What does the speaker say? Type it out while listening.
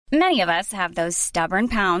Many of us have those stubborn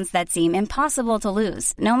pounds that seem impossible to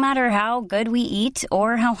lose, no matter how good we eat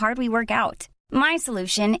or how hard we work out. My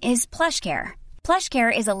solution is PlushCare.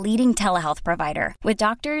 PlushCare is a leading telehealth provider with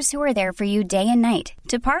doctors who are there for you day and night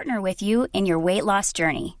to partner with you in your weight loss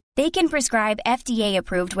journey. They can prescribe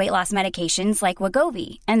FDA-approved weight loss medications like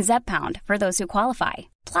Wegovy and Zepbound for those who qualify.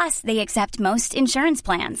 Plus, they accept most insurance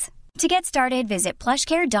plans. To get started, visit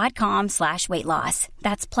plushcare.com/weightloss.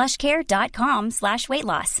 That's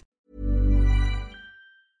plushcare.com/weightloss.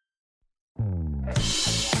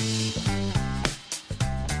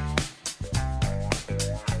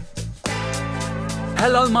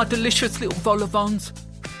 Hello, my delicious little vol-au-vents.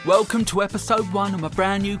 Welcome to episode 1 of my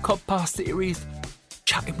brand new Codcast series,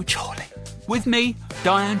 Chatting with Chorley. With me,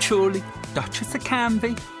 Diane Chorley, Duchess of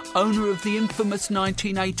Canby, owner of the infamous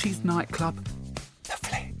 1980s nightclub, The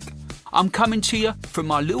Flick. I'm coming to you from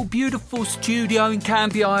my little beautiful studio in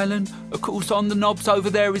Canby Island. Of course, on the knobs over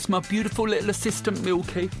there is my beautiful little assistant,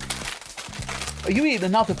 Milky. Are you eating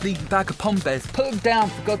another bleeding bag of Pom Bears? Put them down,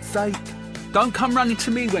 for God's sake. Don't come running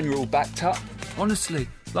to me when you're all backed up. Honestly,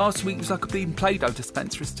 last week was like a bleeding Play-Doh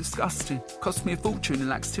dispenser. It's disgusting. Cost me a fortune in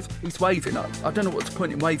laxative. He's waving. I don't know what's the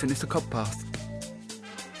point in waving. It's a Codcast.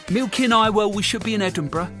 Milky and I, well, we should be in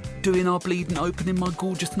Edinburgh doing our bleeding open in my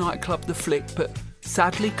gorgeous nightclub, The Flick, but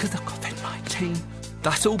sadly, because of COVID-19,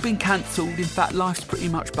 that's all been cancelled. In fact, life's pretty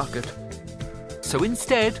much buggered. So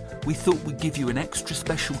instead, we thought we'd give you an extra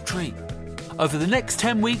special treat. Over the next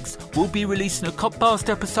 10 weeks, we'll be releasing a Codcast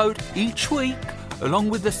episode each week,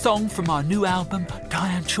 along with a song from our new album,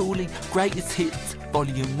 Diane Chorley Greatest Hits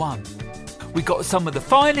Volume 1. We got some of the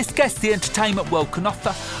finest guests the entertainment world can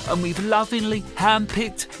offer, and we've lovingly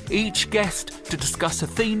handpicked each guest to discuss a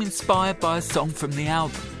theme inspired by a song from the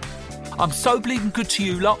album. I'm so bleeding good to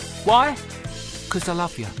you lot. Why? Because I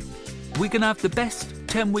love you. We're going to have the best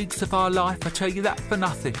 10 weeks of our life, I tell you that for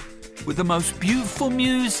nothing. With the most beautiful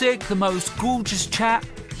music, the most gorgeous chat,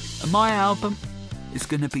 and my album is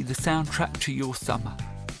going to be the soundtrack to your summer.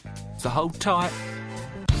 So hold tight.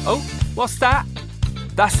 Oh, what's that?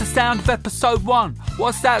 That's the sound of episode 1.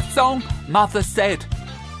 What's that song? Mother Said.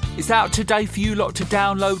 It's out today for you lot to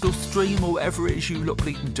download or stream or whatever it is you lot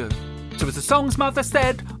bleeding do. So as the song's Mother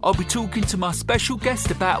Said, I'll be talking to my special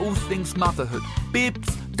guest about all things motherhood.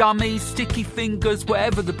 Bibs, dummies, sticky fingers,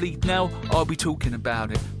 whatever the bleed now, I'll be talking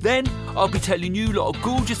about it. Then I'll be telling you lot a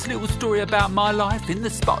gorgeous little story about my life in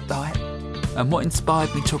the spotlight and what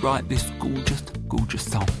inspired me to write this gorgeous, gorgeous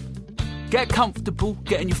song. Get comfortable,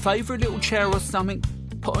 get in your favourite little chair or something,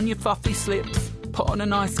 put on your fluffy slips, put on a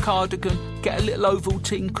nice cardigan, get a little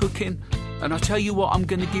Ovaltine cooking, and I tell you what, I'm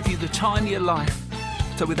going to give you the time of your life.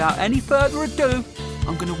 So without any further ado,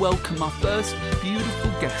 I'm going to welcome my first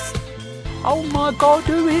beautiful guest. Oh my God,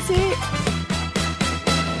 who is it?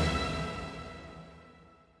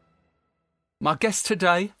 My guest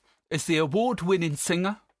today is the award-winning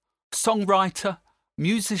singer, songwriter,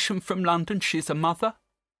 musician from London. She's a mother,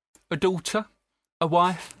 a daughter, a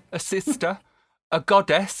wife, a sister, a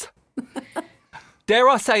goddess. Dare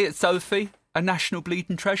I say it, Sophie, a national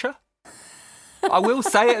bleeding treasure? I will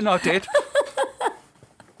say it, and I did.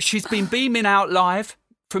 She's been beaming out live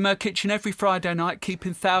from her kitchen every Friday night,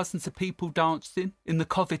 keeping thousands of people dancing in the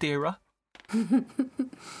COVID era.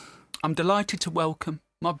 I'm delighted to welcome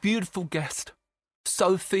my beautiful guest,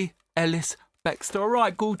 Sophie Ellis-Bextor. All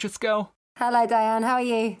right, gorgeous girl. Hello, Diane. How are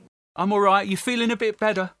you? I'm all right. You feeling a bit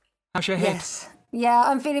better? How's your head? Yes. Yeah,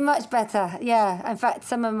 I'm feeling much better. Yeah. In fact,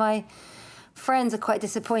 some of my friends are quite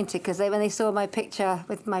disappointed because when they saw my picture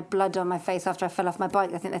with my blood on my face after I fell off my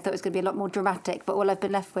bike, I think they thought it was going to be a lot more dramatic. But all I've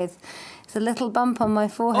been left with is a little bump on my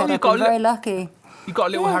forehead. I've been very lucky. You got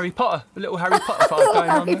a little Harry Potter, a little Harry Potter vibe going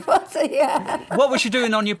on there. Harry Potter, yeah. What was you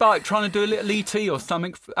doing on your bike? Trying to do a little ET or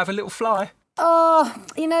something? Have a little fly? Oh,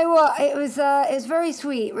 you know what? It was very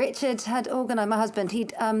sweet. Richard had organised, my husband,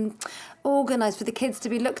 he'd organised for the kids to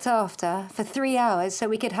be looked after for 3 hours so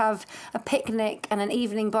we could have a picnic and an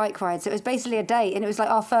evening bike ride. So it was basically a date, and it was like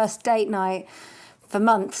our first date night for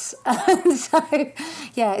months. So,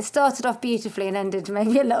 yeah, it started off beautifully and ended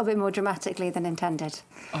maybe a little bit more dramatically than intended.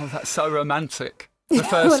 Oh, that's so romantic. The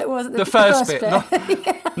first, well, it was the first bit.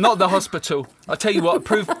 Not the hospital. I tell you what,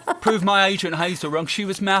 prove my agent Hazel wrong. She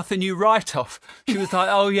was mouthing you right off. She was like,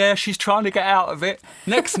 oh yeah, she's trying to get out of it.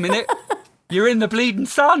 Next minute, you're in the bleeding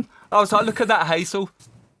sun. I was like, look at that, Hazel.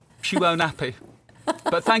 She weren't happy.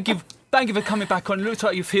 But thank you for coming back on. It looks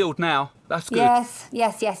like you've healed now. That's good.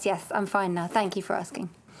 Yes. I'm fine now. Thank you for asking.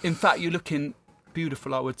 In fact, you're looking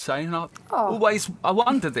beautiful, I would say. And I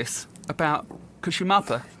wonder this about, because your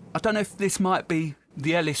mother, I don't know if this might be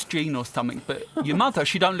the Ellis gene or something, but your mother,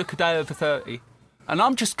 she don't look a day over 30. And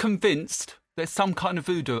I'm just convinced there's some kind of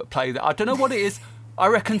voodoo at play there. I don't know what it is. I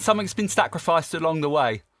reckon something's been sacrificed along the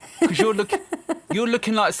way. Because you're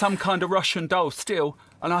looking like some kind of Russian doll still.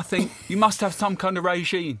 And I think you must have some kind of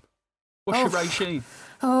regime. What's your regime?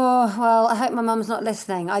 Oh, well, I hope my mum's not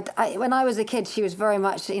listening. When I was a kid, she was very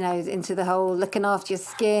much, into the whole looking after your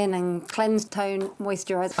skin and cleanse, tone,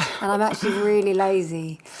 moisturise. And I'm actually really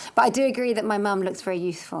lazy. But I do agree that my mum looks very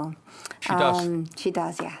youthful. She does? She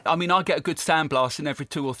does, yeah. I mean, I get a good sandblasting every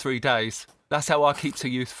 2 or 3 days. That's how I keep so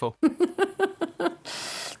youthful.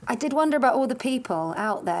 I did wonder about all the people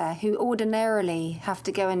out there who ordinarily have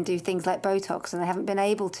to go and do things like Botox and they haven't been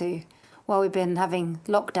able to while we've been having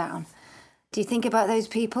lockdown. Do you think about those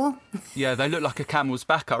people? Yeah, they look like a camel's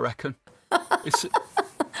back, I reckon. It's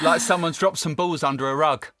like someone's dropped some balls under a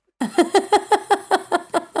rug.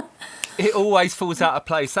 It always falls out of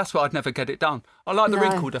place. That's why I'd never get it done. I like the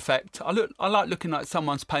wrinkled effect. I like looking like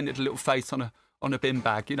someone's painted a little face on a bin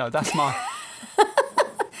bag. That's my...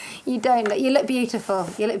 You don't look... You look beautiful.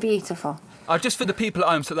 You look beautiful. Just for the people at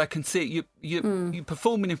home so they can see it, you're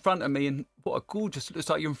performing in front of me, and what a gorgeous... It looks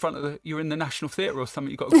like you're in the National Theatre or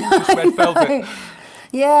something. You've got a gorgeous red velvet.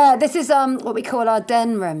 Yeah, this is what we call our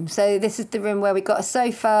den room. So this is the room where we've got a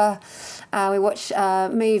sofa, we watch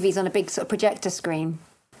movies on a big sort of projector screen.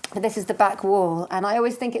 But this is the back wall, and I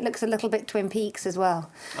always think it looks a little bit Twin Peaks as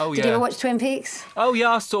well. Oh, Did you ever watch Twin Peaks? Oh, yeah,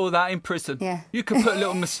 I saw that in prison. Yeah. You could put a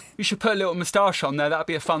little... you should put a little moustache on there. That'd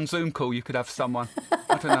be a fun Zoom call you could have someone.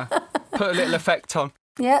 I don't know. Put a little effect on.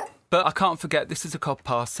 Yeah. But I can't forget, this is a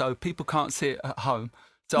codcast, so people can't see it at home.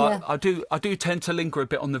 So yeah. I do tend to linger a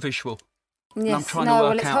bit on the visual. Yes. I'm trying to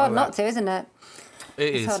work it's out hard not to, isn't it?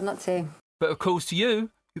 It's hard not to. But of course, you've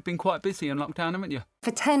been quite busy in lockdown, haven't you?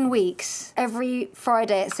 For 10 weeks, every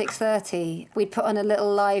Friday at 6:30, we'd put on a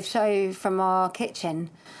little live show from our kitchen,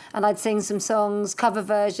 and I'd sing some songs, cover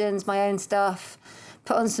versions, my own stuff,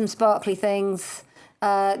 put on some sparkly things.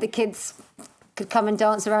 The kids could come and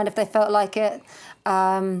dance around if they felt like it.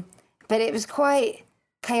 But it was quite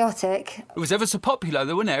chaotic. It was ever so popular,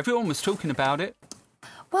 though, wasn't it? Everyone was talking about it.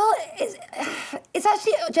 Well, it's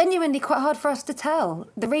actually genuinely quite hard for us to tell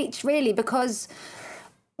the reach, really, because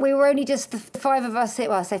we were only just the 5 of us here.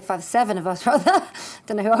 Well, I say 5, 7 of us, rather.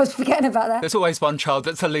 Don't know who I was forgetting about that. There's always one child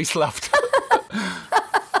that's the least loved.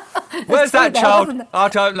 Where's that child? I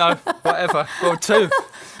don't know. Whatever. Or 2.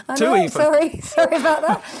 Two even. Sorry about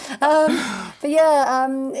that. But yeah,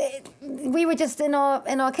 we were just in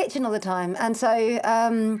our kitchen all the time, and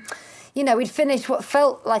so we'd finish what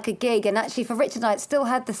felt like a gig, and actually for Richard and I, it still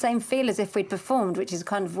had the same feel as if we'd performed, which is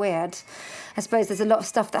kind of weird. I suppose there's a lot of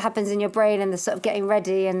stuff that happens in your brain and the sort of getting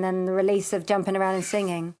ready and then the release of jumping around and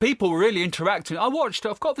singing. People were really interacting. I watched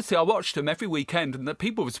them every weekend, and the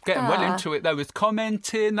people was getting well into it. They was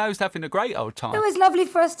commenting, they was having a great old time. It was lovely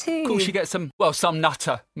for us too. Of course you get some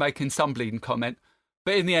nutter making some bleeding comment.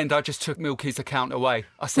 But in the end, I just took Milky's account away.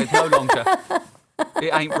 I said, no longer.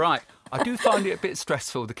 It ain't right. I do find it a bit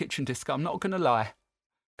stressful, the kitchen disco, I'm not going to lie.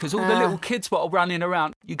 Because all the little kids what are running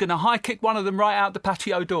around, you're going to high kick one of them right out the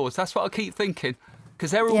patio doors. That's what I keep thinking. Because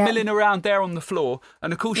they're all milling around there on the floor.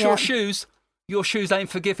 And of course your shoes ain't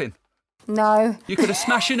forgiving. No. You could have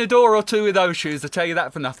smashed in a door or two with those shoes, I tell you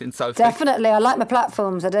that for nothing, Sophie. Definitely, I like my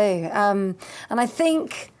platforms, I do. And I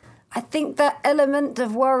think that element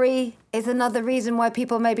of worry is another reason why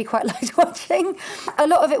people maybe quite liked watching. A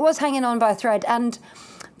lot of it was hanging on by a thread, and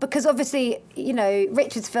because obviously,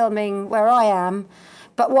 Richard's filming where I am,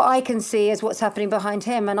 but what I can see is what's happening behind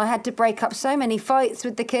him, and I had to break up so many fights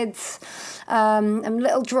with the kids, and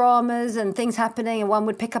little dramas and things happening, and one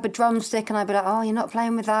would pick up a drumstick and I'd be like, oh, you're not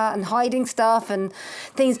playing with that, and hiding stuff and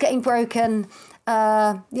things getting broken.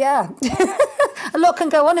 A lot can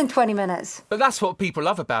go on in 20 minutes. But that's what people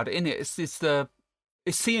love about it, isn't it?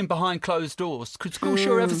 It's seeing behind closed doors. Because of course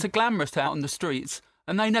you're ever so glamorous out on the streets,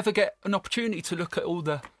 and they never get an opportunity to look at all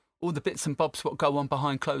the bits and bobs what go on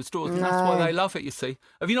behind closed doors, and that's why they love it, you see.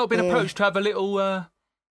 Have you not been approached to have a little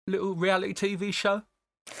reality TV show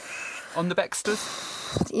on the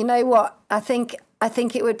Baxters? You know what? I think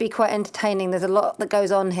it would be quite entertaining. There's a lot that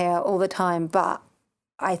goes on here all the time, but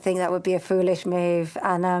I think that would be a foolish move.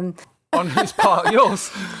 And on whose part?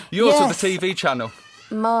 Yours yes. Or the TV channel?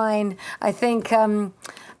 Mine. I think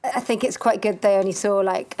it's quite good they only saw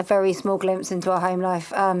like a very small glimpse into our home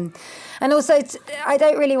life. And also, I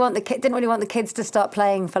didn't really want the kids to start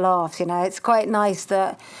playing for laughs. It's quite nice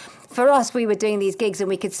that for us we were doing these gigs and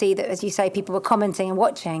we could see that, as you say, people were commenting and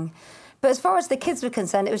watching. But as far as the kids were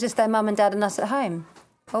concerned, it was just their mum and dad and us at home.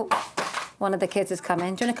 Oh, one of the kids has come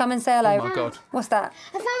in. Do you want to come and say hello? Oh my God! What's that?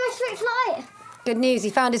 I found my switch light. Good news, he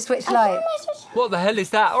found his switch light. What the hell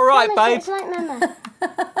is that? All right, babe. Switch light, Mama.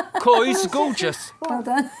 Cool, he's gorgeous. Well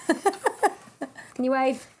done. Can you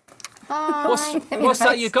wave? What's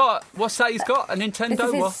that you got? What's that he's got? A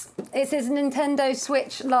Nintendo? It's his Nintendo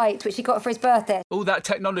Switch Lite, which he got for his birthday. All that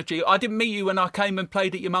technology. I didn't meet you when I came and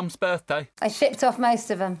played at your mum's birthday. I shipped off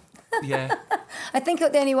most of them. Yeah. I think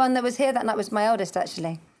the only one that was here that night was my eldest,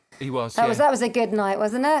 actually. He was, That was a good night,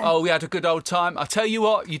 wasn't it? Oh, we had a good old time. I tell you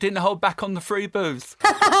what, you didn't hold back on the free booze.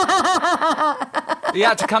 He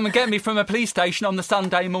had to come and get me from a police station on the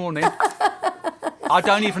Sunday morning. I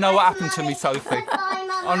don't even know what happened to me, Sophie.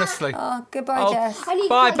 Honestly. Oh, goodbye, Jess.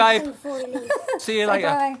 Bye, babe. See you later.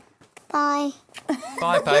 Bye. Bye.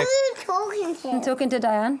 Bye, babe. Who are you talking to? I'm talking to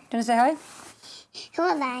Diane. Do you want to say hi? Who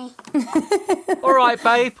are they? All right,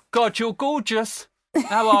 babe. God, you're gorgeous.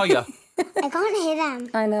 How are you? I can't hear them.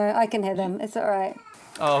 I know, I can hear them. It's all right.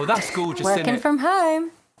 Oh, that's gorgeous, isn't Working it? from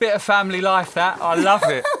home. Bit of family life, that. I love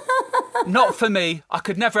it. Not for me. I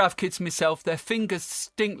could never have kids myself. Their fingers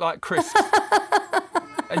stink like crisps.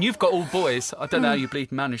 And you've got all boys. I don't know how you bleed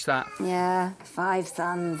manage that. Yeah, 5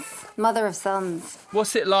 sons. Mother of sons.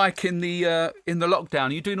 What's it like in the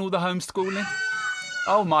lockdown? Are you doing all the homeschooling?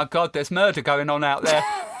 Oh, my God, there's murder going on out there.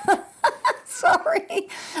 Sorry.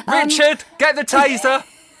 Richard, get the taser.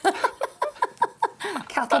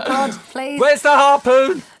 Cattle prod, please. Where's the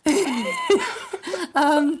harpoon?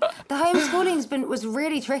 The homeschooling was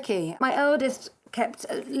really tricky. My eldest kept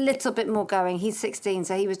a little bit more going. He's 16,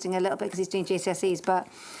 so he was doing a little bit because he's doing GCSEs. But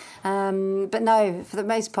no, for the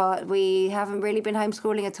most part, we haven't really been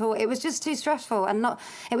homeschooling at all. It was just too stressful, and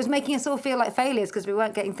it was making us all feel like failures because we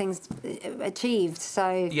weren't getting things achieved.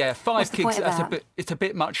 So yeah, 5 kids. It's a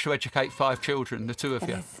bit much to educate 5 children, the two of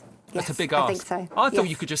you. That's a big ask. I think so. I thought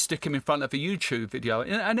you could just stick him in front of a YouTube video,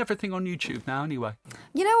 and everything on YouTube now anyway.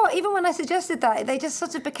 You know what? Even when I suggested that, they just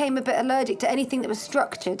sort of became a bit allergic to anything that was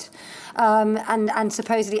structured and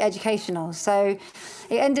supposedly educational. So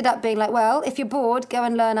it ended up being like, well, if you're bored, go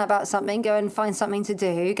and learn about something, go and find something to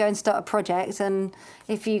do, go and start a project. And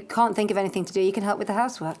if you can't think of anything to do, you can help with the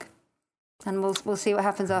housework. And we'll see what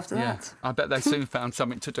happens after that. I bet they soon found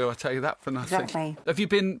something to do, I tell you that for nothing. Exactly. Have you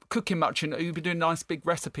been cooking much? Have you been doing nice big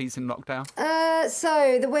recipes in lockdown?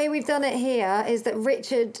 So the way we've done it here is that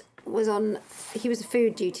Richard he was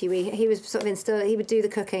food duty. He was sort of he would do the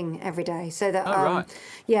cooking every day. So that, right.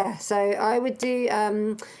 Yeah, so I would do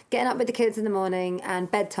getting up with the kids in the morning and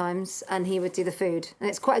bedtimes, and he would do the food. And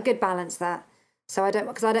it's quite a good balance, that. So I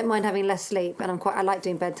don't mind having less sleep, and I like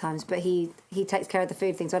doing bedtimes, but he takes care of the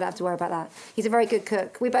food thing, so I don't have to worry about that. He's a very good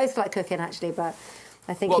cook. We both like cooking, actually, but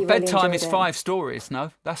I think he really bedtime is enjoyed it. 5 stories,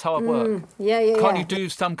 no? That's how it works. Yeah. Can't you do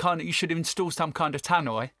you should install some kind of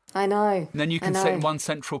tannoy? I know. And then you can sit in one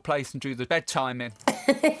central place and do the bedtime in.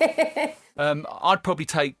 I'd probably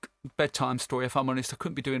take bedtime story, if I'm honest. I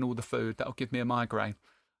couldn't be doing all the food. That'll give me a migraine.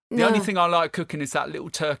 The only thing I like cooking is that little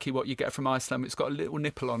turkey what you get from Iceland. It's got a little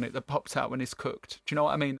nipple on it that pops out when it's cooked. Do you know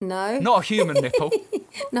what I mean? No. Not a human nipple.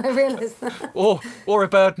 No, I realise that. Or a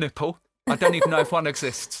bird nipple. I don't even know if one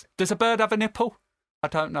exists. Does a bird have a nipple? I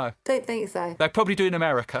don't know. Don't think so. They probably do in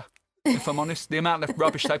America, if I'm honest. The amount of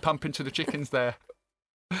rubbish they pump into the chickens there.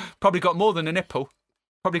 Probably got more than a nipple.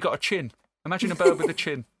 Probably got a chin. Imagine a bird with a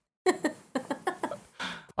chin.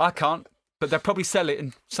 I can't, but they'll probably sell it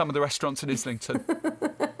in some of the restaurants in Islington.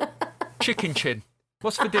 Chicken chin.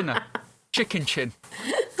 What's for dinner? Chicken chin.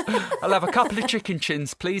 I'll have a couple of chicken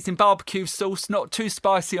chins, please, in barbecue sauce, not too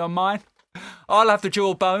spicy on mine. I'll have the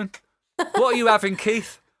jawbone. What are you having,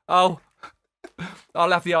 Keith? Oh,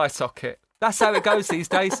 I'll have the eye socket. That's how it goes these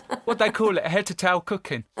days. What they call it, a head-to-tail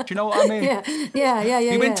cooking. Do you know what I mean? Yeah.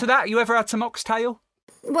 You into that? You ever had some oxtail?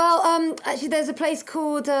 Well, actually, there's a place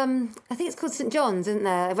called, I think it's called St John's, isn't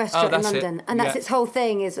there? A restaurant in London. And that's its whole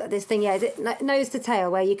thing, is this thing, is it nose to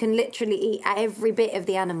tail, where you can literally eat every bit of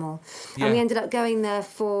the animal. Yeah. And we ended up going there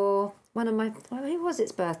for who was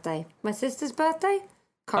its birthday? My sister's birthday?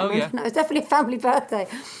 Can't remember. Yeah. No, it was definitely a family birthday.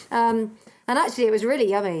 And actually, it was really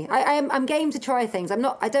yummy. I'm game to try things. I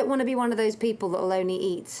don't want to be one of those people that will only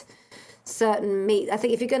eat certain meat. I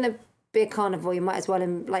think if you're going to be a carnivore, you might as well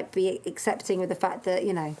be accepting with the fact that,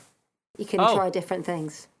 you can try different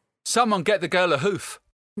things. Someone get the girl a hoof.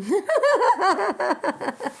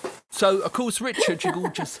 So, of course, Richard, your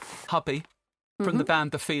gorgeous hubby from the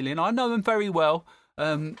band The Feeling, I know him very well.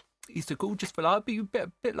 He's a gorgeous fella. I'd be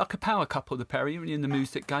a bit like a power couple, the pair of you, in the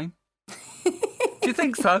music game. Do you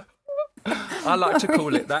think so? I like to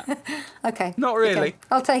call it that. Okay. Not really. Okay.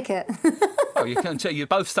 I'll take it. Oh, you can tell you're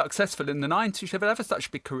both successful in the 90s. You've never had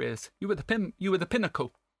such big careers. You were the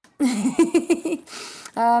pinnacle.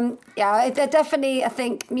 Yeah, definitely. I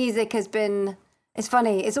think music has been. It's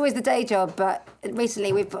funny. It's always the day job, but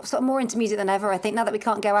recently we've got sort of more into music than ever. I think now that we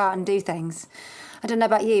can't go out and do things, I don't know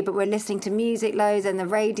about you, but we're listening to music loads and the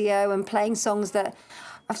radio and playing songs that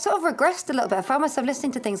I've sort of regressed a little bit. I found myself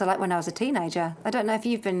listening to things I liked when I was a teenager. I don't know if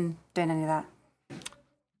you've been doing any of that.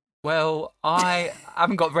 Well, I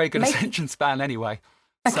haven't got very good attention span anyway.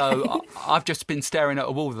 So I've just been staring at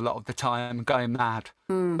a wall a lot of the time and going mad.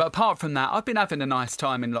 But apart from that, I've been having a nice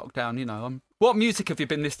time in lockdown, you know. What music have you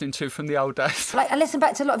been listening to from the old days? Like, I listen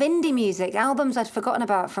back to a lot of indie music, albums I'd forgotten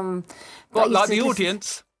about from... What, like The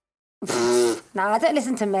Audience? No, don't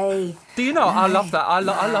listen to me. Do you know? I love that. I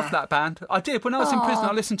love that band. I did. When I was in prison,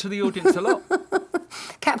 I listened to The Audience a lot.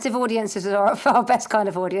 Captive audiences are our best kind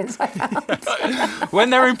of audience, I found.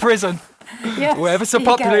 When they're in prison. Yes, We're ever so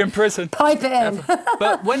popular in prison. Pipe it in.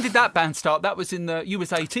 But when did that band start? That was you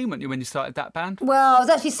was 18, weren't you, when you started that band? Well, I was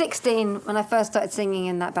actually 16 when I first started singing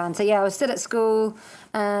in that band. So yeah, I was still at school,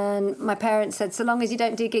 and my parents said, so long as you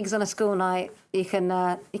don't do gigs on a school night, you can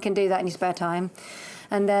do that in your spare time.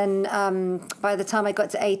 And then by the time I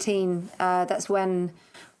got to 18, that's when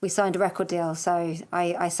we signed a record deal. So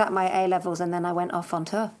I sat my A-levels and then I went off on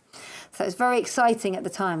tour. So it was very exciting at the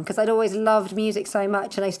time because I'd always loved music so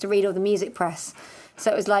much and I used to read all the music press.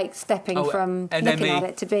 So it was like stepping from looking at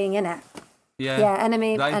it to being in it. Yeah,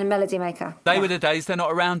 Enemy and Melody Maker. They were the days. They're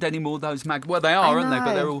not around anymore, those Well, they are, aren't they?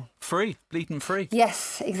 But they're all free, bleeding free.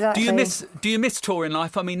 Yes, exactly. Do you miss touring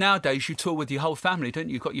life? I mean, nowadays you tour with your whole family, don't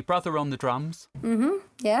you? You've got your brother on the drums. Mm-hmm,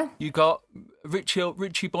 yeah. You got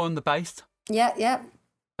Richie Boy on the bass. Yeah.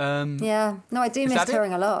 Yeah, no, I do miss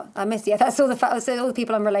touring a lot. I miss, that's all the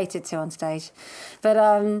people I'm related to on stage. But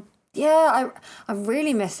yeah, I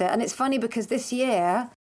really miss it. And it's funny because this year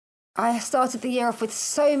I started the year off with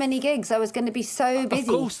so many gigs. I was going to be so busy. Of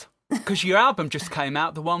course, because your album just came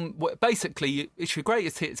out. The one, basically, it's your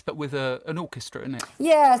greatest hits, but with an orchestra, isn't it?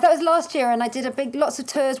 Yeah, that was last year, and I did lots of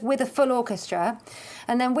tours with a full orchestra.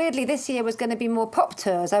 And then weirdly, this year was going to be more pop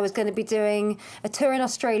tours. I was going to be doing a tour in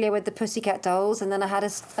Australia with the Pussycat Dolls, and then I had a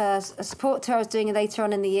support tour I was doing later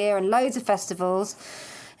on in the year, and loads of festivals.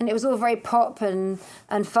 And it was all very pop and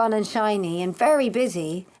fun and shiny and very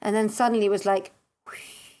busy. And then suddenly it was like,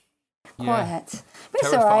 quiet. Yeah. But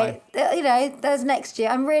it's all right. You know, there's next year.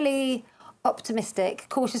 I'm really optimistic,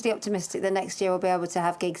 cautiously optimistic that next year we'll be able to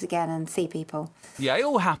have gigs again and see people. Yeah, it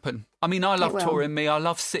will happen. I mean, I love touring. I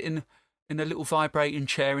love sitting in a little vibrating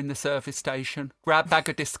chair in the service station, grab bag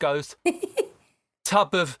of discos,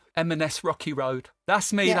 tub of M&S Rocky Road.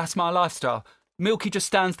 That's me. Yeah. That's my lifestyle. Milky just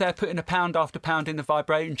stands there putting a pound after pound in the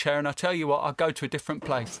vibrating chair, and I tell you what, I go to a different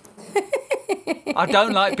place. I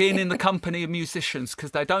don't like being in the company of musicians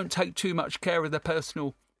because they don't take too much care of their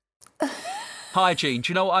personal hygiene.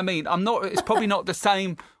 Do you know what I mean? It's probably not the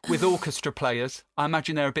same with orchestra players. I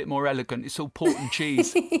imagine they're a bit more elegant. It's all port and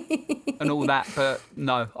cheese and all that. But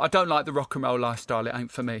no, I don't like the rock and roll lifestyle. It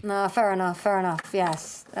ain't for me. No, fair enough.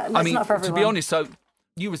 Yes. I mean, not for everyone. To be honest, so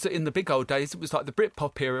you was in the big old days. It was like the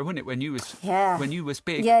Britpop era, wasn't it? When you was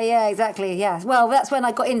big. Yeah, exactly. Yeah. Well, that's when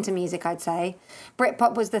I got into music, I'd say.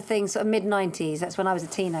 Britpop was the thing, sort of mid-90s. That's when I was a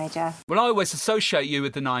teenager. Well, I always associate you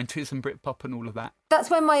with the 90s and Britpop and all of that. That's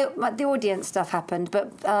when the Audience stuff happened,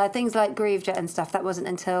 but things like Groovejet and stuff, that wasn't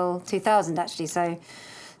until 2000 actually. So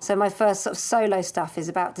my first sort of solo stuff is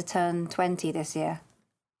about to turn 20 this year.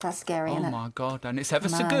 That's scary, isn't it? Oh my God! And it's ever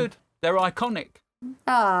so good. They're iconic.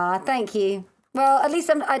 Ah, thank you. Well, at least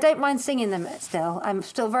I don't mind singing them still. I'm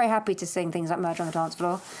still very happy to sing things like Murder on the Dance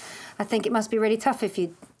Floor. I think it must be really tough if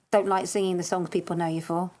you don't like singing the songs people know you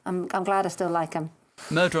for. I'm glad I still like them.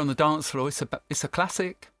 Murder on the Dance Floor, it's a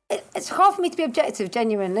classic. It's hard for me to be objective,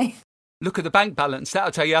 genuinely. Look at the bank balance.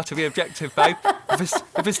 That'll tell you how to be objective, babe.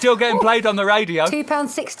 if it's still getting played on the radio.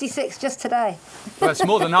 £2.66 just today. Well, it's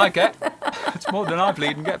more than I get. It's more than I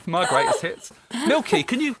bleed and get for my greatest hits. Milky,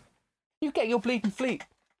 can you get your bleeding fleet?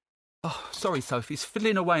 Oh, sorry, Sophie. It's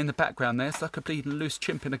fiddling away in the background there. It's like a bleeding loose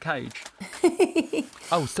chimp in a cage.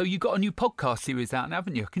 Oh, so you got a new podcast series out,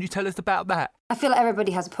 haven't you? Can you tell us about that? I feel like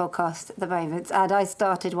everybody has a podcast at the moment, and I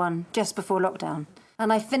started one just before lockdown.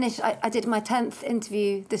 And I did my 10th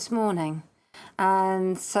interview this morning.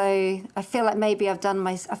 And so I feel like maybe I've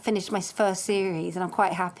finished my first series, and I'm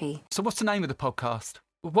quite happy. So what's the name of the podcast?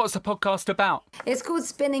 What's the podcast about? It's called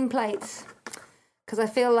Spinning Plates, because I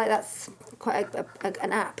feel like that's quite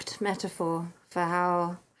an apt metaphor for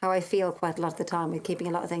how I feel quite a lot of the time with keeping a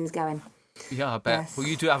lot of things going. Yeah, I bet. Yes. Well,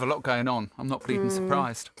 you do have a lot going on. I'm not bleeding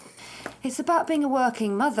surprised. It's about being a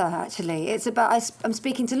working mother, actually. It's about I'm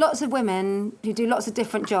speaking to lots of women who do lots of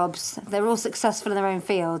different jobs. They're all successful in their own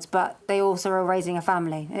fields, but they also are raising a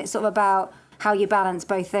family. And it's sort of about how you balance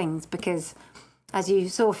both things, because as you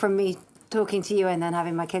saw from me talking to you and then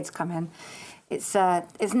having my kids come in,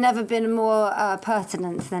 it's never been more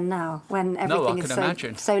pertinent than now when everything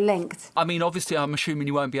is so linked. I mean, obviously, I'm assuming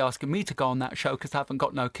you won't be asking me to go on that show because I haven't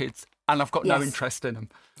got no kids and I've got no interest in them.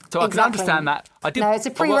 So exactly. I can understand that. No, it's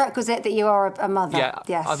a prerequisite that you are a mother. Yeah,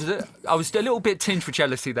 yes. I was a little bit tinged with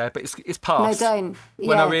jealousy there, but it's past. No, don't.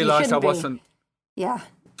 When I realised I wasn't. Yeah,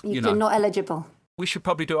 you're not eligible. We should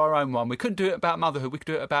probably do our own one. We couldn't do it about motherhood. We could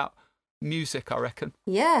do it about music, I reckon.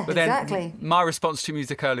 Yeah, but exactly. Then my response to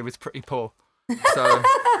music earlier was pretty poor. So.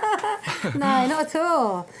 No, not at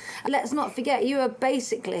all. Let's not forget, you were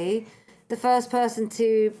basically the first person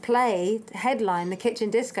to headline the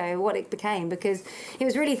Kitchen Disco, what it became, because it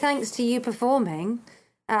was really thanks to you performing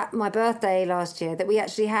at my birthday last year that we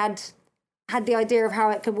actually had the idea of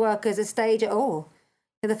how it could work as a stage at all.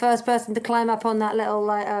 You're the first person to climb up on that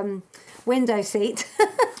little window seat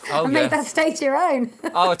and make that stage your own.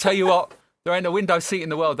 I'll tell you what, there ain't a window seat in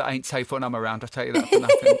the world that ain't safe when I'm around, I'll tell you that for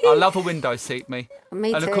nothing. I love a window seat, me.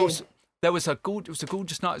 Me and too. Of course, it was a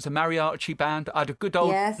gorgeous night. It was a mariachi band. I had a good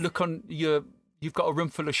old look on you've got a room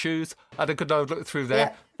full of shoes. I had a good old look through there.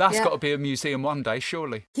 Yeah. That's got to be a museum one day,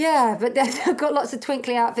 surely. Yeah, but I've got lots of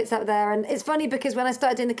twinkly outfits up there. And it's funny because when I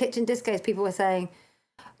started doing the Kitchen Discos, people were saying,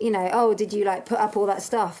 oh, did you put up all that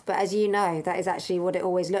stuff? But as you know, that is actually what it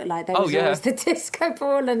always looked like. There was always the disco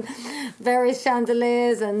ball and various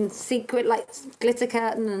chandeliers and secret glitter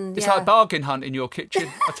curtain and it's like bargain hunt in your kitchen.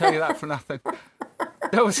 I'll tell you that for nothing.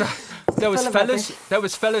 There was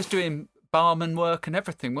fellas doing barman work and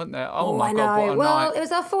everything, weren't there? Oh my God, what a night! Well, it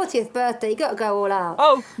was our 40th birthday. You got to go all out.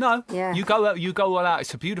 Oh no, you go all out.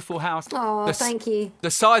 It's a beautiful house. Oh, thank you.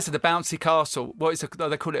 The size of the bouncy castle. What is it?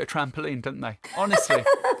 They call it a trampoline, don't they? Honestly,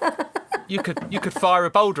 you could fire a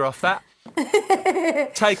boulder off that.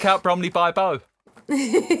 Take out Bromley by Bow.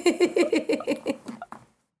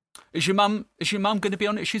 Is your mum going to be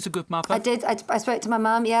on it? She's a good mother. I did. I spoke to my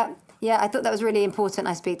mum. Yeah. I thought that was really important.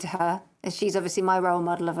 I speak to her. She's obviously my role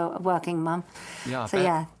model of a working mum.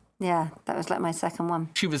 Yeah. Yeah, that was my second one.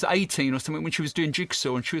 She was 18 or something when she was doing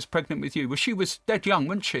Jigsaw, and she was pregnant with you. Well, she was dead young,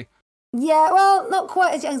 wasn't she? Yeah. Well, not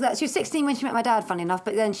quite as young as that. She was 16 when she met my dad. Funny enough,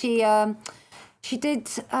 but then she had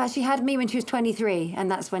me when she was 23,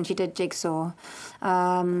 and that's when she did Jigsaw.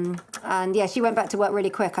 And she went back to work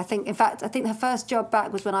really quick. I think her first job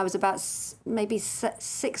back was when I was about maybe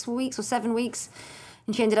 6 weeks or 7 weeks.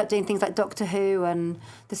 And she ended up doing things like Doctor Who and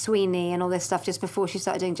The Sweeney and all this stuff just before she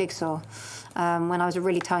started doing Jigsaw, when I was a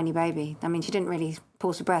really tiny baby. I mean, she didn't really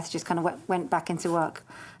pause for breath, she just kind of went back into work.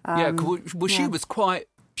 She was quite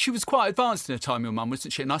advanced in her time, your mum,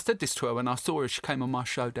 wasn't she? And I said this to her when I saw her. She came on my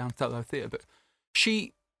show down Soho Theatre, but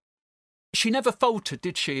she never faltered,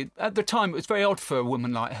 did she? At the time, it was very odd for a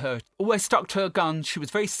woman like her. Always stuck to her guns. She was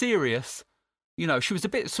very serious. She was a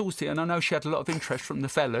bit saucy, and I know she had a lot of interest from the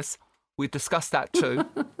fellas. We discussed that too.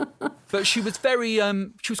 But she was very,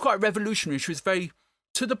 she was quite revolutionary. She was very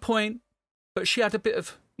to the point, but she had a bit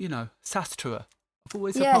of, sass to her. I've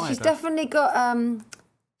always admired her. She's definitely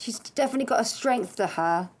got a strength to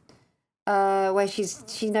her, where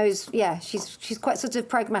she knows, she's quite sort of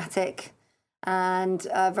pragmatic and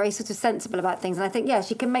very sort of sensible about things. And I think,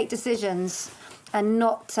 she can make decisions and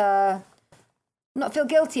not feel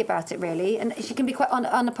guilty about it, really. And she can be quite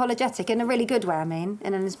unapologetic in a really good way, in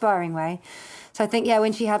an inspiring way. So I think,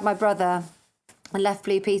 when she had my brother and left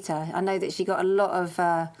Blue Peter, I know that she got a lot of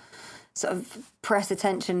sort of press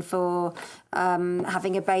attention for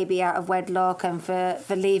having a baby out of wedlock and for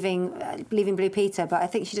leaving Blue Peter. But I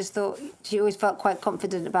think she just thought, she always felt quite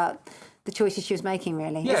confident about the choices she was making,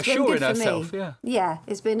 really. Yeah, it's been sure good in for herself, me. Yeah,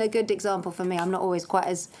 it's been a good example for me. I'm not always quite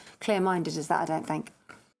as clear-minded as that, I don't think.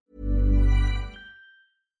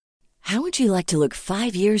 How would you like to look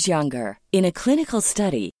 5 years younger? In a clinical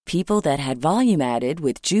study, people that had volume added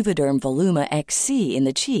with Juvederm Voluma XC in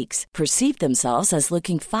the cheeks perceived themselves as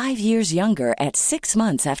looking 5 years younger at 6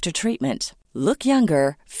 months after treatment. Look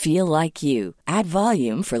younger, feel like you. Add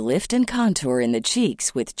volume for lift and contour in the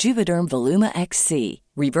cheeks with Juvederm Voluma XC.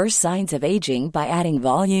 Reverse signs of aging by adding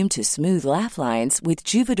volume to smooth laugh lines with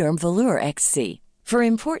Juvederm Volure XC. For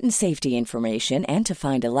important safety information and to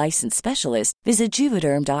find a licensed specialist, visit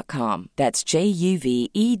Juvederm.com. That's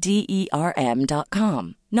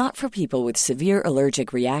JUVEDERM.com. Not for people with severe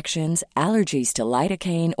allergic reactions, allergies to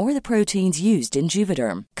lidocaine, or the proteins used in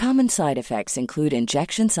Juvederm. Common side effects include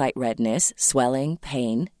injection site redness, swelling,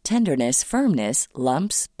 pain, tenderness, firmness,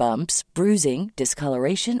 lumps, bumps, bruising,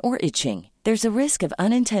 discoloration, or itching. There's a risk of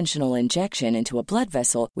unintentional injection into a blood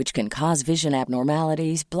vessel, which can cause vision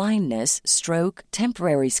abnormalities, blindness, stroke,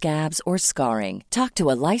 temporary scabs, or scarring. Talk to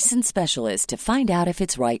a licensed specialist to find out if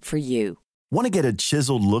it's right for you. Want to get a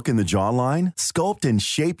chiseled look in the jawline? Sculpt and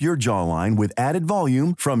shape your jawline with added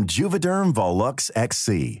volume from Juvederm Volux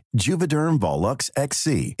XC. Juvederm Volux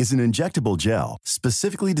XC is an injectable gel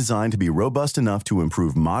specifically designed to be robust enough to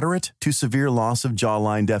improve moderate to severe loss of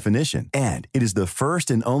jawline definition. And it is the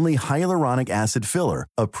first and only hyaluronic acid filler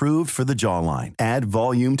approved for the jawline. Add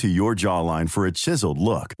volume to your jawline for a chiseled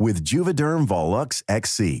look with Juvederm Volux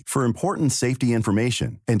XC. For important safety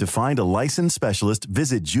information and to find a licensed specialist,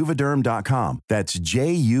 visit Juvederm.com. That's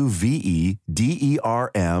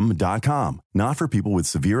Juvederm.com. Not for people with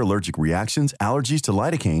severe allergic reactions, allergies to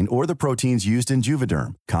lidocaine, or the proteins used in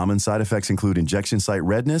Juvederm. Common side effects include injection site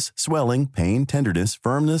redness, swelling, pain, tenderness,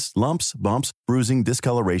 firmness, lumps, bumps, bruising,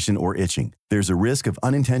 discoloration, or itching. There's a risk of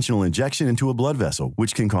unintentional injection into a blood vessel,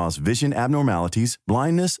 which can cause vision abnormalities,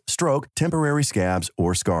 blindness, stroke, temporary scabs,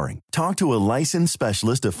 or scarring. Talk to a licensed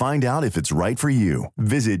specialist to find out if it's right for you.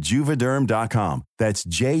 Visit Juvederm.com. That's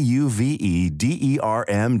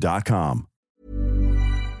Juvederm.com.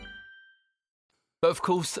 But of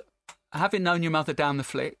course, having known your mother down the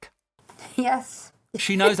flick, Yes.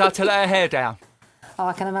 she knows how to let her hair down. Oh,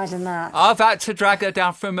 I can imagine that. I've had to drag her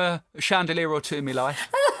down from a chandelier or two in my life.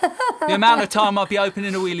 The amount of time I'd be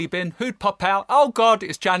opening a wheelie bin, who'd pop out? Oh, God,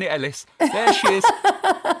 it's Janet Ellis. There she is.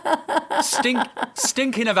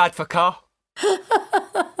 Stinking of Advocar.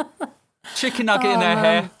 Chicken nugget in her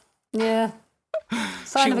hair. Yeah.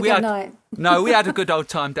 Sign of a good night. No, we had a good old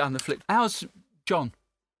time down the flick. How's John?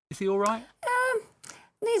 Is he all right?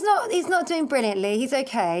 He's not doing brilliantly. He's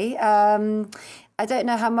okay. I don't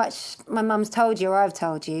know how much my mum's told you or I've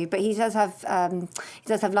told you, but he does have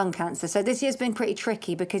lung cancer. So this year's been pretty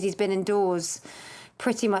tricky because he's been indoors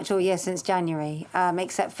pretty much all year since January,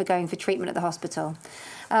 except for going for treatment at the hospital.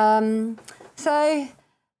 So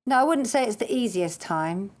no, I wouldn't say it's the easiest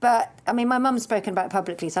time, but I mean, my mum's spoken about it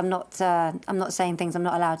publicly, so I'm not saying things I'm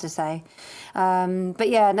not allowed to say. But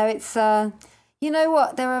yeah, no, it's you know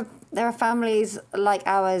what? There are families like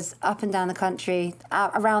ours up and down the country,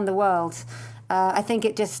 around the world. I think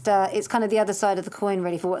it's kind of the other side of the coin,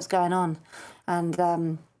 really, for what's going on, and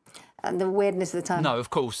the weirdness of the time. No, of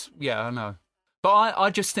course, yeah, I know. But I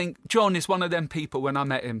just think John is one of them people. When I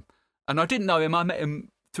met him, and I didn't know him, I met him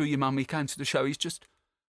through your mum. He came to the show. He's just,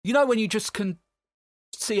 you know, when you just can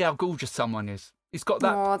see how gorgeous someone is. He's got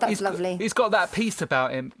that. Oh, that's lovely. He's got that peace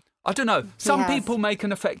about him. I don't know. Some people make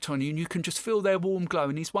an effect on you and you can just feel their warm glow,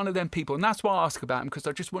 and he's one of them people. And that's why I ask about him, because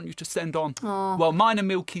I just want you to send on, well, mine and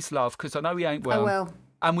Milky's love, because I know he ain't well. I will.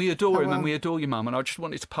 And we adore him and we adore your mum, and I just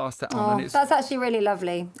wanted to pass that on. And that's actually really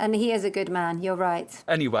lovely. And he is a good man. You're right.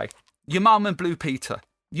 Anyway, your mum and Blue Peter.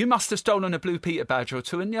 You must have stolen a Blue Peter badge or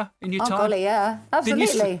two, hadn't you, in your time? Oh, golly, yeah.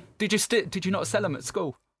 Absolutely. Did you not sell them at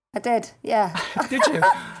school? I did, yeah. Did you?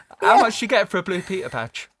 How much did you get for a Blue Peter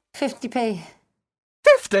badge? 50p.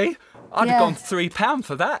 50? I'd have gone £3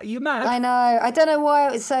 for that. Are you mad? I know. I don't know why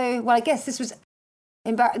it was so... Well, I guess this is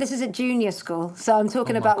at junior school. So I'm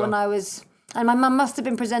talking about when I was... And my mum must have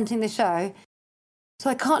been presenting the show. So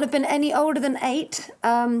I can't have been any older than 8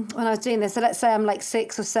 when I was doing this. So let's say I'm like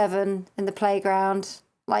 6 or 7 in the playground.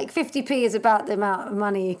 Like 50p is about the amount of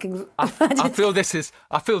money you can... I feel this is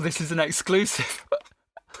an exclusive.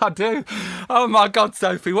 I do. Oh, my God,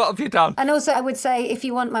 Sophie, what have you done? And also, I would say, if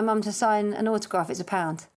you want my mum to sign an autograph, it's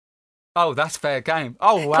 £1. Oh, that's fair game.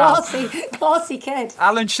 Oh, wow. Classy kid.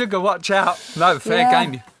 Alan Sugar, watch out. No, fair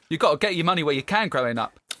game. You've got to get your money where you can growing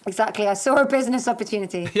up. Exactly. I saw a business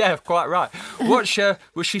opportunity. Yeah, quite right. Was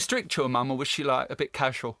she strict to her mum, or was she like a bit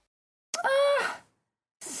casual?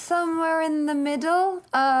 Somewhere in the middle.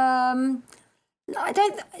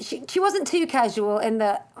 She wasn't too casual in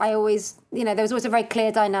that I always, there was always a very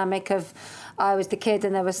clear dynamic of I was the kid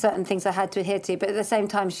and there were certain things I had to adhere to. But at the same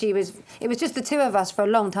time, it was just the two of us for a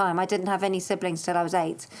long time. I didn't have any siblings till I was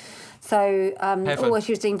 8. So while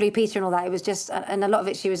she was doing Blue Peter and all that, it was just, and a lot of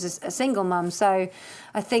it, she was a single mum. So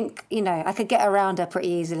I think, I could get around her pretty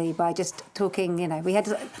easily by just talking, we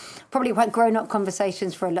had probably quite grown-up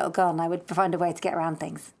conversations for a little girl, and I would find a way to get around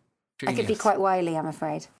things. Genius. I could be quite wily, I'm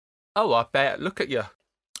afraid. Oh, I bet. Look at you.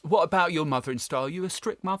 What about your mothering style? Are you a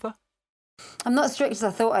strict mother? I'm not as strict as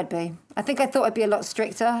I thought I'd be. I think I thought I'd be a lot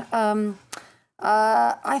stricter.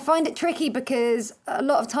 I find it tricky because a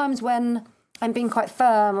lot of times when I'm being quite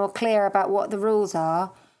firm or clear about what the rules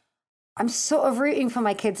are, I'm sort of rooting for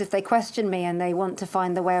my kids if they question me and they want to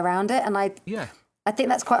find the way around it. And I think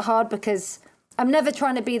that's quite hard because I'm never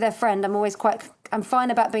trying to be their friend. I'm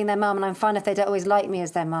fine about being their mum, and I'm fine if they don't always like me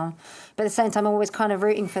as their mum. But at the same time, I'm always kind of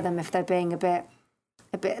rooting for them if they're being a bit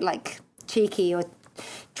like cheeky or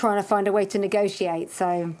trying to find a way to negotiate.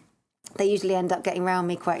 So they usually end up getting around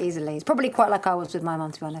me quite easily. It's probably quite like I was with my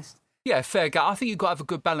mum, to be honest. Yeah, fair go. I think you've got to have a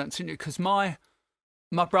good balance, isn't it? Because my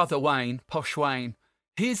brother Wayne, Posh Wayne,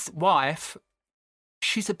 his wife,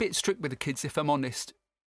 she's a bit strict with the kids, if I'm honest.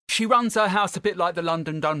 She runs her house a bit like the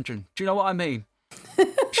London Dungeon. Do you know what I mean?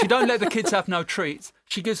 She don't let the kids have no treats.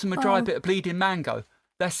 She gives them a dry bit of bleeding mango.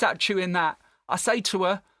 They're sat chewing that. I say to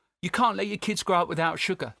her, you can't let your kids grow up without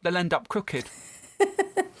sugar. They'll end up crooked. Do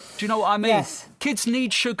you know what I mean? Yes. Kids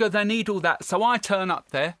need sugar. They need all that. So I turn up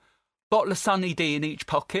there, bottle of Sunny D in each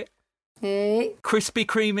pocket, Hey. Krispy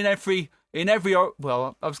Kreme in every.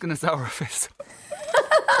 Well, I was going to say orifice.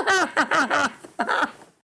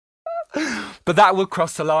 But that would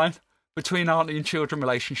cross the line between auntie and children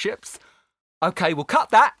relationships. Okay, we'll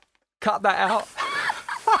cut that out.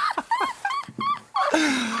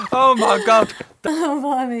 Oh my God.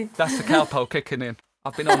 That's the cowpole kicking in.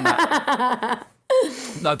 I've been on that.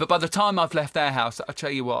 No, but by the time I've left their house, I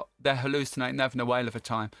tell you what, they're hallucinating, they're having a whale of a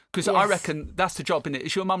time. Because I reckon that's the job, innit?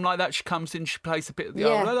 Is your mum like that? She comes in, she plays a bit of the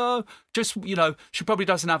hello. Just, she probably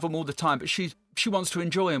doesn't have them all the time, but she wants to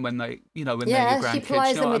enjoy them when they're your grandkids. Yeah, she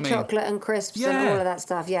plies them with I mean? chocolate and crisps and all of that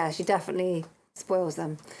stuff. Yeah, she definitely spoils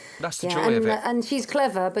them. That's the joy of it. And she's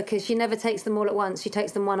clever because she never takes them all at once. She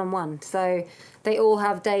takes them one-on-one. So they all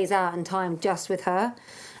have days out and time just with her.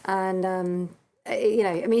 And...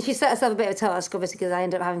 she set herself a bit of a task, obviously, because I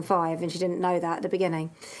ended up having 5 and she didn't know that at the beginning.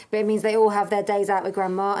 But it means they all have their days out with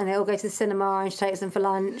Grandma and they all go to the cinema and she takes them for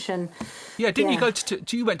lunch. And you go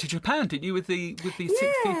you went to Japan, didn't you, with the 60?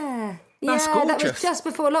 Yeah. That's gorgeous. That was just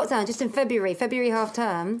before lockdown, just in February half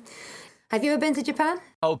term. Have you ever been to Japan?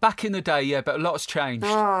 Oh, back in the day, yeah, but a lot's changed.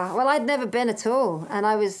 Oh, well, I'd never been at all and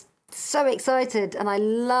I was so excited and I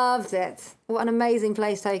loved it. What an amazing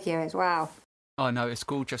place Tokyo is. Wow. I know, it's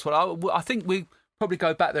gorgeous. Well, I think we probably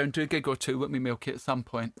go back there and do a gig or two, won't we, Milky, at some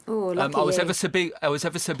point? Oh, lucky I was you.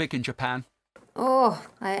 ever so big in Japan. Oh,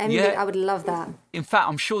 I would love that. In fact,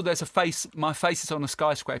 I'm sure there's my face is on a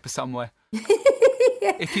skyscraper somewhere.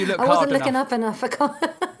 If you look hard enough. I wasn't looking up enough. I can't.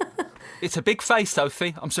 It's a big face,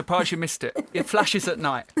 Sophie. I'm surprised you missed it. It flashes at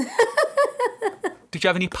night. Did you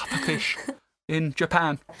have any pufferfish in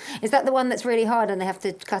Japan? Is that the one that's really hard and they have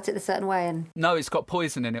to cut it a certain way? And no, it's got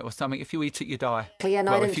poison in it or something. If you eat it, you die. Yeah,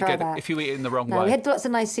 no, I didn't try that. If you eat it in the wrong No, way. we had lots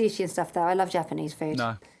of nice sushi and stuff, though. I love Japanese food.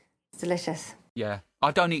 No. It's delicious. Yeah.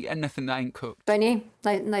 I don't eat anything that ain't cooked. Don't you?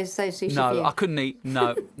 No sushi No, for you? I couldn't eat.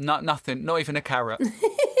 No, nothing. Not even a carrot.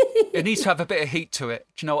 It needs to have a bit of heat to it.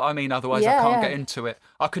 Do you know what I mean? Otherwise, I can't get into it.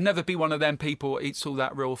 I could never be one of them people who eats all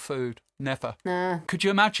that real food. Never. Nah. Could you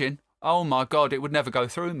imagine? Oh, my God, it would never go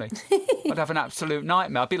through me. I'd have an absolute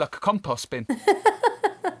nightmare. I'd be like a compost bin.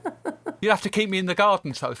 You'd have to keep me in the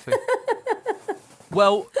garden, Sophie.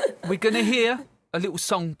 Well, we're going to hear a little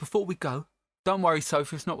song before we go. Don't worry,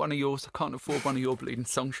 Sophie, it's not one of yours. I can't afford one of your bleeding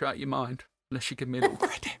songs. You're out your mind, unless you give me a little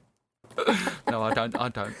credit. No, I don't.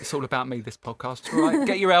 It's all about me, this podcast, all right?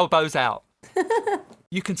 Get your elbows out.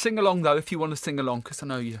 You can sing along, though, if you want to sing along, because I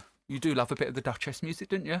know you do love a bit of the Duchess music,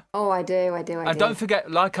 don't you? Oh, I do. And don't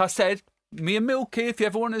forget, like I said, me and Milky, if you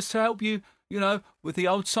ever want us to help you, with the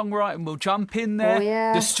old songwriting, we'll jump in there. Oh,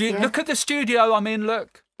 yeah. Look at the studio. I mean,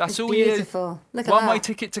 look. That's it's all beautiful. you. Look at One-way that.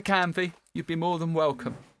 ticket to Canvey. You'd be more than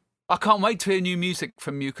welcome. I can't wait to hear new music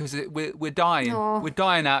from you because we're dying. Aww. We're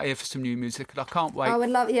dying out here for some new music, and I can't wait. I would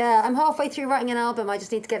love. Yeah, I'm halfway through writing an album. I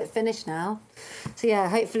just need to get it finished now. So yeah,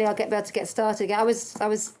 hopefully I'll be able to get started again. I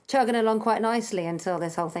was chugging along quite nicely until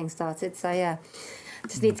this whole thing started. So yeah,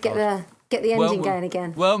 just need to get the engine going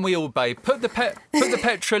again. Weren't we all, babe? Put the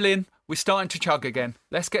petrol in. We're starting to chug again.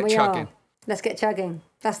 Let's get chugging. Let's get chugging.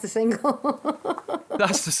 That's the single.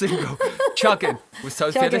 That's the single. Chugging with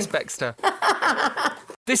Sophie Ellis-Bextor.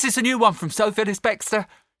 This is a new one from Sophie Ellis-Bextor.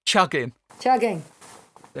 Chugging. Chugging.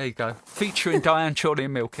 There you go. Featuring Diane, Chorley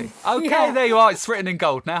and Milky. Okay, There you are. It's written in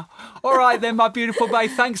gold now. All right then, my beautiful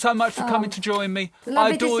babe. Thanks so much for coming to join me. Lovely I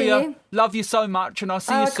adore to see you. Love you so much, and I'll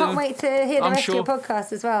see you soon. I can't wait to hear the rest of your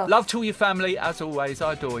podcast as well. Love to all your family, as always.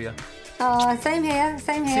 I adore you. Oh, same here.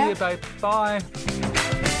 Same here. See you, babe. Bye.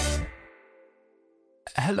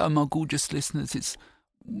 Hello, my gorgeous listeners. It's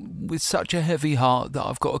with such a heavy heart that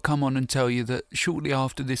I've got to come on and tell you that shortly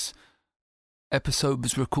after this episode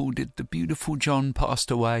was recorded, the beautiful John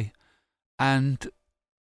passed away. And,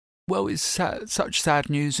 well, it's such sad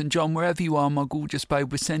news. And, John, wherever you are, my gorgeous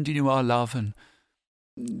babe, we're sending you our love. And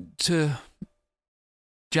to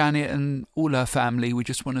Janet and all her family, we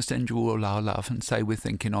just want to send you all our love and say we're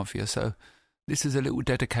thinking of you. So this is a little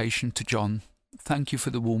dedication to John. Thank you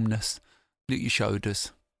for the warmness that you showed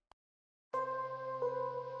us.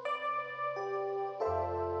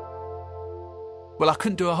 Well, I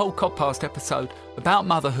couldn't do a whole Codcast episode about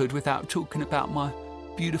motherhood without talking about my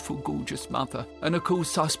beautiful, gorgeous mother. And of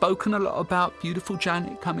course, I've spoken a lot about beautiful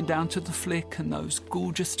Janet coming down to the flick and those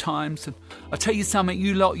gorgeous times. And I'll tell you something,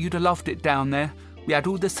 you lot, you'd have loved it down there. We had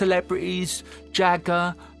all the celebrities,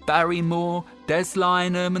 Jagger, Barrymore, Des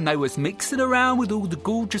Lynam, and they was mixing around with all the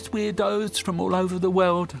gorgeous weirdos from all over the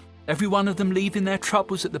world. Every one of them leaving their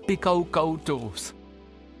troubles at the big old gold doors.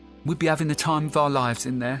 We'd be having the time of our lives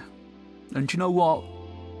in there. And you know what?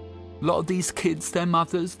 A lot of these kids, their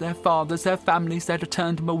mothers, their fathers, their families, they'd have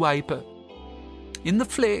turned them away. But in the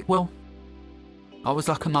flick, well, I was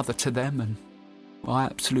like a mother to them, and I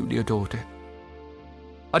absolutely adored it.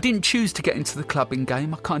 I didn't choose to get into the clubbing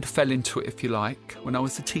game. I kind of fell into it, if you like, when I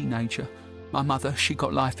was a teenager. My mother, she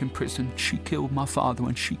got life in prison. She killed my father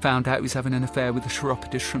when she found out he was having an affair with a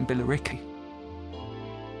chiropodist from Billericay.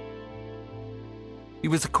 He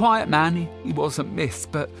was a quiet man, he wasn't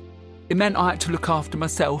missed, but it meant I had to look after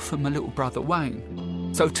myself and my little brother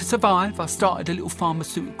Wayne. So to survive, I started a little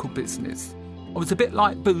pharmaceutical business. I was a bit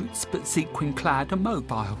like Boots, but sequin-clad and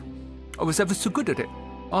mobile. I was ever so good at it.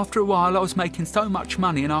 After a while, I was making so much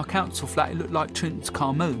money in our council flat it looked like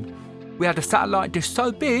Tutankhamun. We had a satellite dish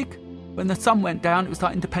so big, when the sun went down, it was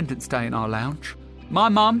like Independence Day in our lounge. My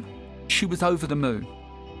mum, she was over the moon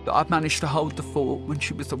that I'd managed to hold the fort when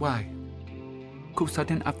she was away. Of course, I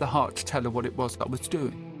didn't have the heart to tell her what it was I was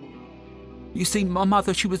doing. You see, my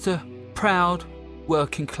mother, she was a proud,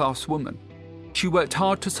 working-class woman. She worked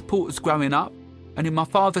hard to support us growing up, and in my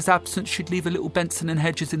father's absence, she'd leave a little Benson and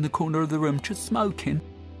Hedges in the corner of the room just smoking.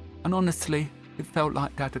 And honestly, it felt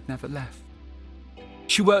like Dad had never left.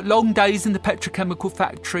 She worked long days in the petrochemical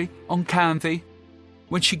factory on Canvey.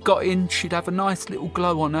 When she got in, she'd have a nice little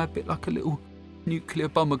glow on her, a bit like a little nuclear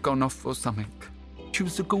bomb had gone off or something. She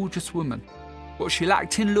was a gorgeous woman. What she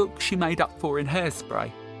lacked in look, she made up for in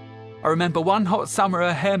hairspray. I remember one hot summer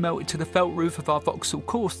her hair melted to the felt roof of our Vauxhall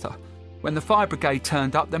Corsa. When the fire brigade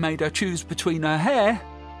turned up, they made her choose between her hair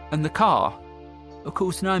and the car. Of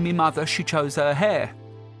course, knowing me mother, she chose her hair.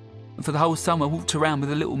 And for the whole summer walked around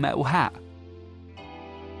with a little metal hat.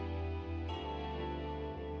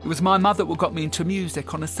 It was my mother that got me into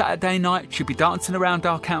music. On a Saturday night, she'd be dancing around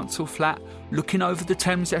our council flat, looking over the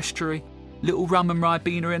Thames estuary, little rum and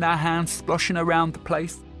Ribena in her hands, sploshing around the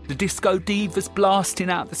place. The disco divas blasting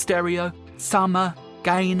out the stereo, Summer,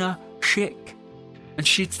 Gaynor, Chic. And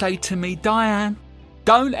she'd say to me, Diane,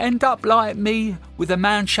 don't end up like me with a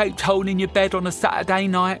man-shaped hole in your bed on a Saturday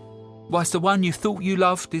night, whilst the one you thought you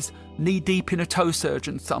loved is knee-deep in a toe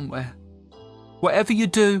surgeon somewhere. Whatever you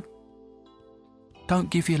do, don't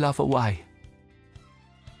give your love away.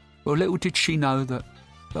 Well, little did she know that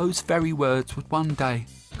those very words would one day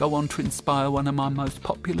go on to inspire one of my most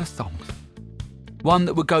popular songs. One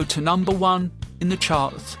that would go to number 1 in the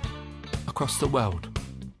charts across the world,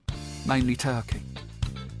 mainly Turkey.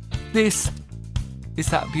 This is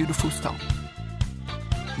that beautiful song,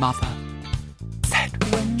 Mother Said.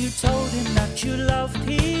 When you told him that you loved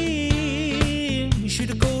him, you should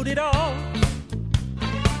have called it off.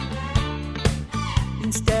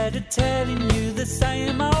 Instead of telling you the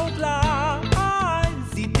same old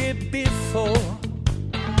lies he did before.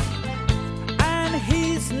 And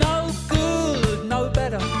he's no good, no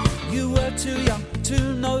better. You were too young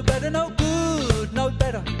to know better. No good, no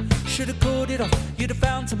better. Should have called it off, you'd have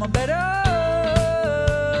found someone better.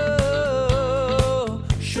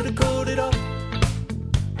 Should have called it off.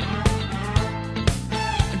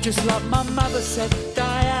 And just like my mother said,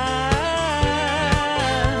 Diane,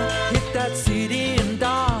 hit that CD and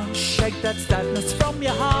dance, shake that sadness from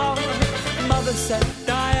your heart. Mother said,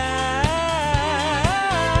 Diane,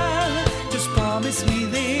 just promise me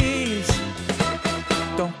this,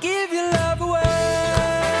 don't give your love away.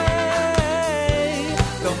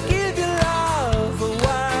 Don't give your love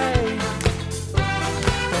away.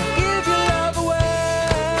 Don't give your love away.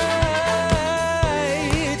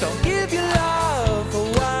 Don't give your love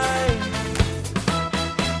away.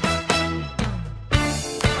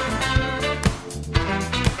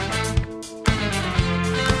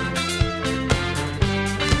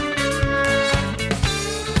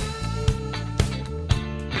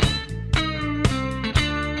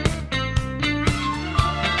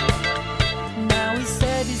 Now he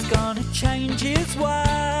said he's gonna change his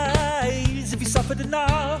ways if he suffered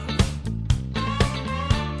enough.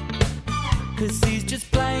 'Cause he's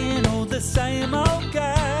just playing all the same old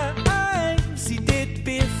games he did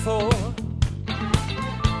before.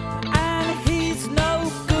 And he's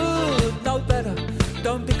no good, no better.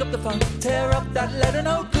 Don't pick up the phone, tear up that letter.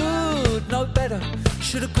 No good, no better.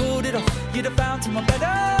 Should have called it off, you'd have found someone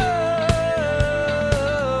better.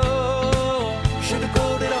 Should have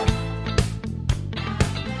called it off.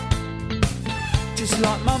 Just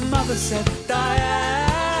like my mother said, Diane,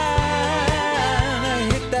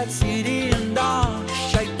 city and dance.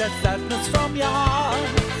 Shake that sadness from your heart.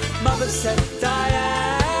 Mother said,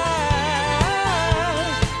 Diane,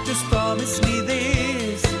 just promise me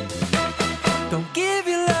this. Don't give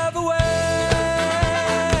your love away.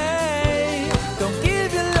 Don't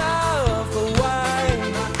give your love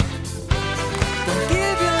away. Don't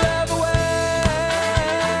give your love away.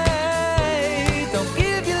 Don't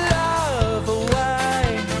give your love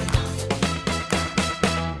away.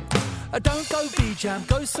 Don't go B-Jam,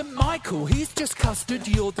 go St. Michael. He's just custard,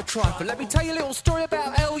 you're the trifle. Let me tell you a little story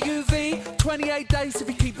about LUV. 28 days if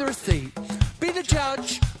you keep the receipt. Be the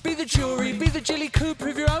judge, be the jury, be the Jilly Cooper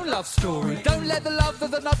of your own love story. Don't let the love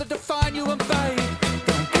of another define you, and babe,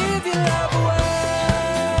 don't give your love away.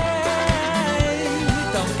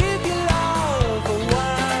 Don't give your love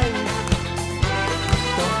away.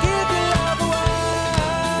 Don't give your love away.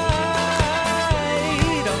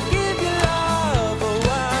 Don't give your love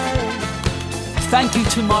away. Thank you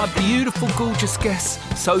to my beautiful, gorgeous guest,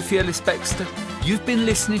 Sophie Ellis-Bextor. You've been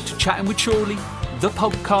listening to Chatting with Chorley, the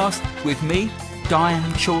podcast with me,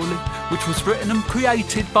 Diane Chorley, which was written and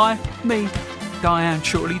created by me, Diane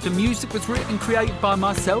Chorley. The music was written and created by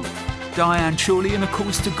myself, Diane Chorley, and of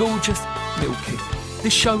course the gorgeous Milky.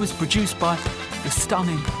 This show was produced by the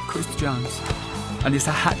stunning Chris Jones, and it's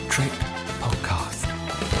a hat trick podcast.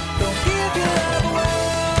 Don't give your love away.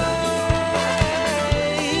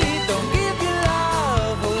 Don't give your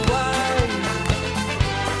love away.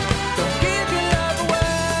 Don't give your love away.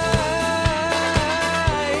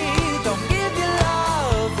 Don't give your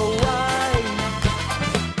love away.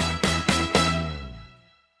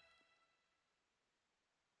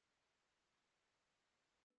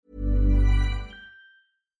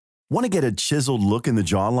 Want to get a chiseled look in the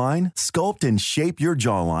jawline? Sculpt and shape your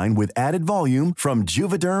jawline with added volume from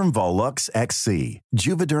Juvederm Volux XC.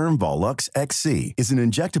 Juvederm Volux XC is an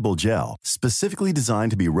injectable gel specifically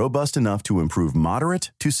designed to be robust enough to improve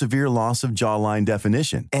moderate to severe loss of jawline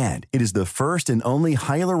definition. And it is the first and only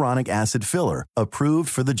hyaluronic acid filler approved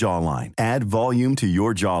for the jawline. Add volume to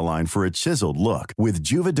your jawline for a chiseled look with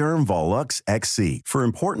Juvederm Volux XC. For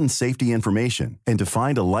important safety information and to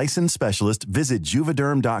find a licensed specialist, visit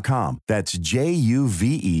juvederm.com. That's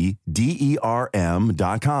JUVEDERM.com.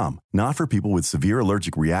 Not for people with severe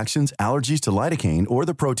allergic reactions, allergies to lidocaine, or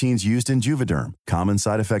the proteins used in Juvederm. Common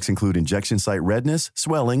side effects include injection site redness,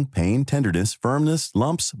 swelling, pain, tenderness, firmness,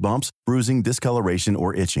 lumps, bumps, bruising, discoloration,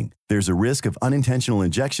 or itching. There's a risk of unintentional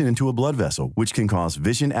injection into a blood vessel, which can cause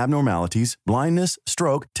vision abnormalities, blindness,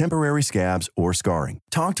 stroke, temporary scabs, or scarring.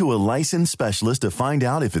 Talk to a licensed specialist to find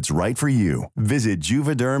out if it's right for you. Visit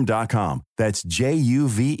Juvederm.com. That's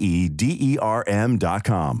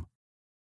JUVEDERM.com.